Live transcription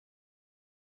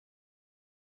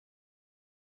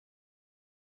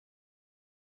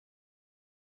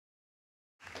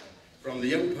From the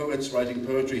young poets writing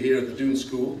poetry here at the Dhoon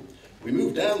School, we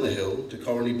move down the hill to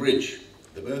Corrony Bridge,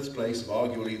 the birthplace of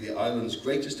arguably the island's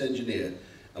greatest engineer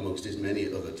amongst his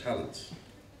many other talents.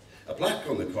 A plaque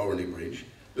on the Corrony Bridge,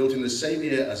 built in the same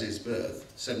year as his birth,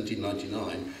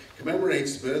 1799,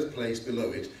 commemorates the birthplace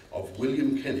below it of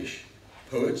William Kennish,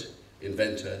 poet,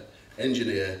 inventor,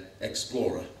 engineer,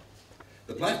 explorer.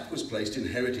 The plaque was placed in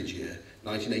Heritage Year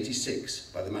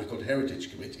 1986 by the Maughold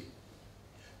Heritage Committee.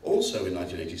 Also in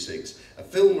 1986, a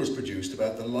film was produced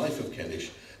about the life of Kennish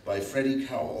by Freddie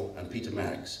Cowell and Peter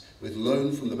Maggs, with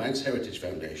loan from the Manx Heritage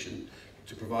Foundation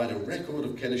to provide a record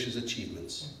of Kennish's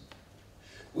achievements.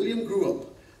 William grew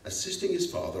up assisting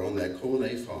his father on their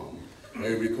Cornay farm, where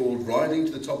he recalled riding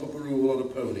to the top of a rule on a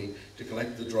pony to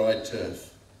collect the dried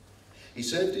turf. He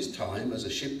served his time as a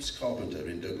ship's carpenter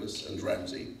in Douglas and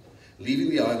Ramsey,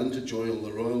 leaving the island to join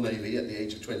the Royal Navy at the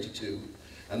age of 22,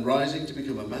 and rising to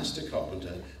become a master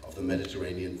carpenter of the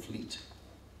Mediterranean fleet.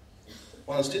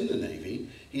 Whilst in the Navy,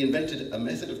 he invented a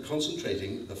method of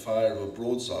concentrating the fire of a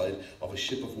broadside of a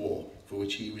ship of war, for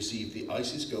which he received the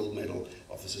Isis Gold Medal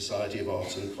of the Society of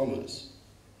Arts and Commerce.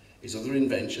 His other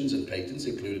inventions and patents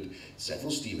included several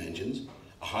steam engines,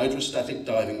 a hydrostatic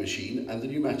diving machine, and the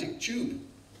pneumatic tube.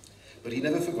 But he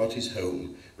never forgot his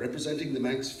home, representing the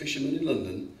Manx fishermen in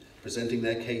London, presenting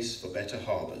their case for better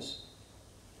harbours.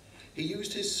 He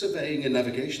used his surveying and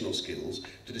navigational skills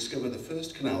to discover the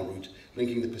first canal route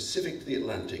linking the Pacific to the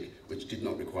Atlantic, which did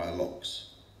not require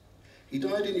locks. He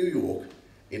died in New York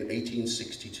in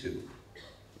 1862.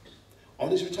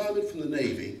 On his retirement from the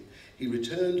Navy, he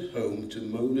returned home to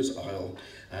Mona's Isle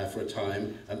for a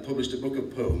time and published a book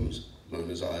of poems,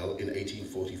 Mona's Isle, in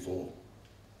 1844.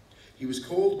 He was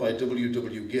called by W.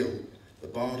 Gill the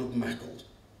Bard of Maughold.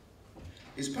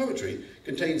 His poetry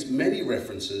contains many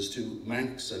references to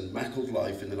Manx and Maughold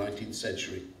life in the 19th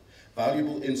century,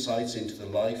 valuable insights into the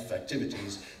life,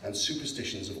 activities, and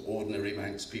superstitions of ordinary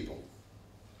Manx people.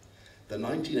 The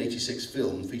 1986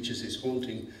 film features his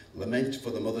haunting Lament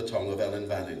for the Mother Tongue of Ellen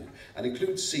Vannin and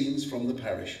includes scenes from the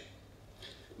Parish.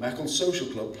 Maughold Social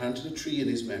Club planted a tree in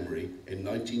his memory in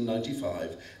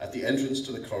 1995 at the entrance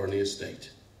to the Corrony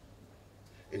estate.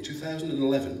 In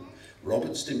 2011,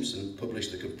 Robert Stimpson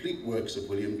published the complete works of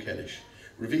William Kennish,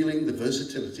 revealing the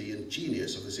versatility and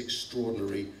genius of this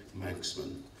extraordinary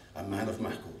Manxman, a man of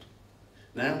Maughold.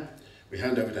 Now, we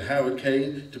hand over to Howard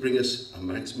Caine to bring us A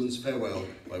Manxman's Farewell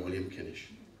by William Kennish.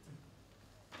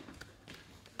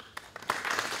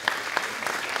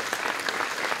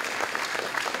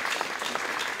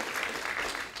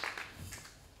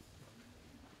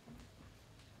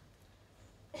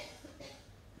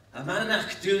 A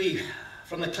manach dewey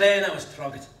from the clane I was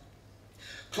trogged,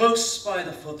 close by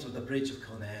the foot of the bridge of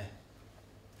Coney,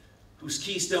 whose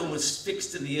keystone was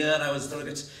fixed in the air I was drugged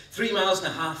 3.5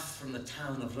 miles from the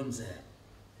town of Rumsey.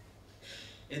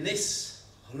 In this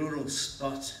rural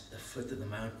spot, the foot of the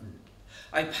mountain,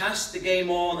 I passed the gay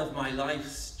morn of my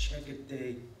life's checkered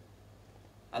day,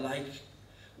 alike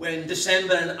when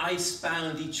December and ice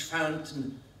bound each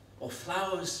fountain, or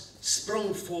flowers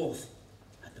sprung forth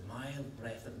at the mild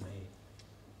breath of May.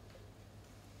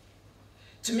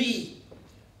 To me,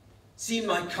 seemed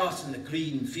my cot and the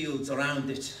green fields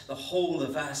around it, the whole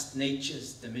of vast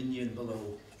nature's dominion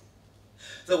below.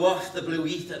 The waft, the blue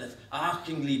ether that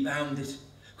arkingly bound it,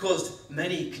 caused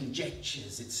many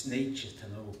conjectures its nature to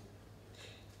know.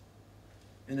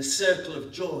 In a circle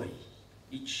of joy,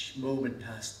 each moment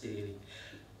passed daily,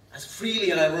 as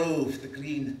freely I roved the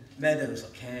green meadows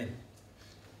of Caine,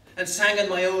 and sang in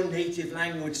my own native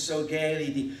language so gaily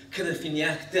the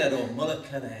Cyrfiniactor or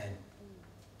Mullacaren.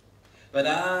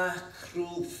 But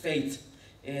cruel fate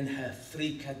in her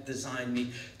freak had designed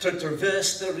me to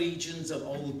traverse the regions of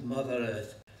old Mother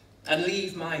Earth and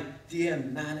leave my dear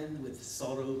Mannin with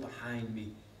sorrow behind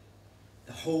me,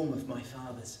 the home of my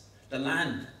fathers, the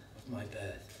land of my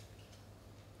birth.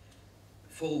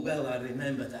 Full well I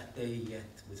remember that day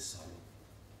yet with sorrow,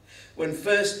 when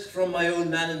first from my own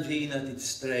Mannin I did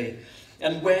stray,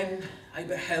 and when I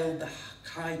beheld the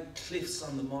high cliffs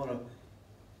on the morrow,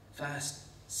 fast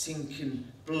sinking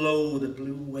below the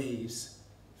blue waves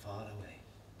far away.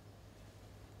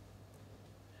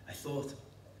 I thought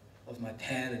of my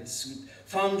parents who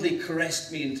fondly caressed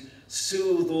me and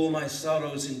soothed all my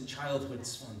sorrows in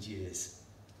childhood's fond years,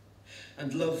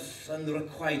 and love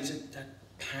unrequited that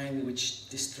pang which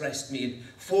distressed me and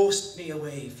forced me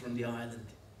away from the island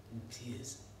in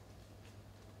tears.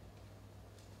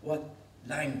 What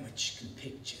language can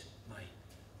picture my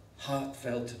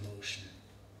heartfelt emotion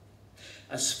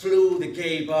as flew the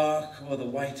gay bark o'er the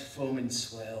white foaming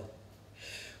swell,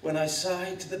 when I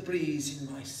sighed to the breeze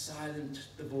in my silent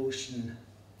devotion,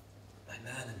 my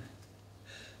Mannin,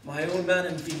 my own man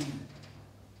and Finn,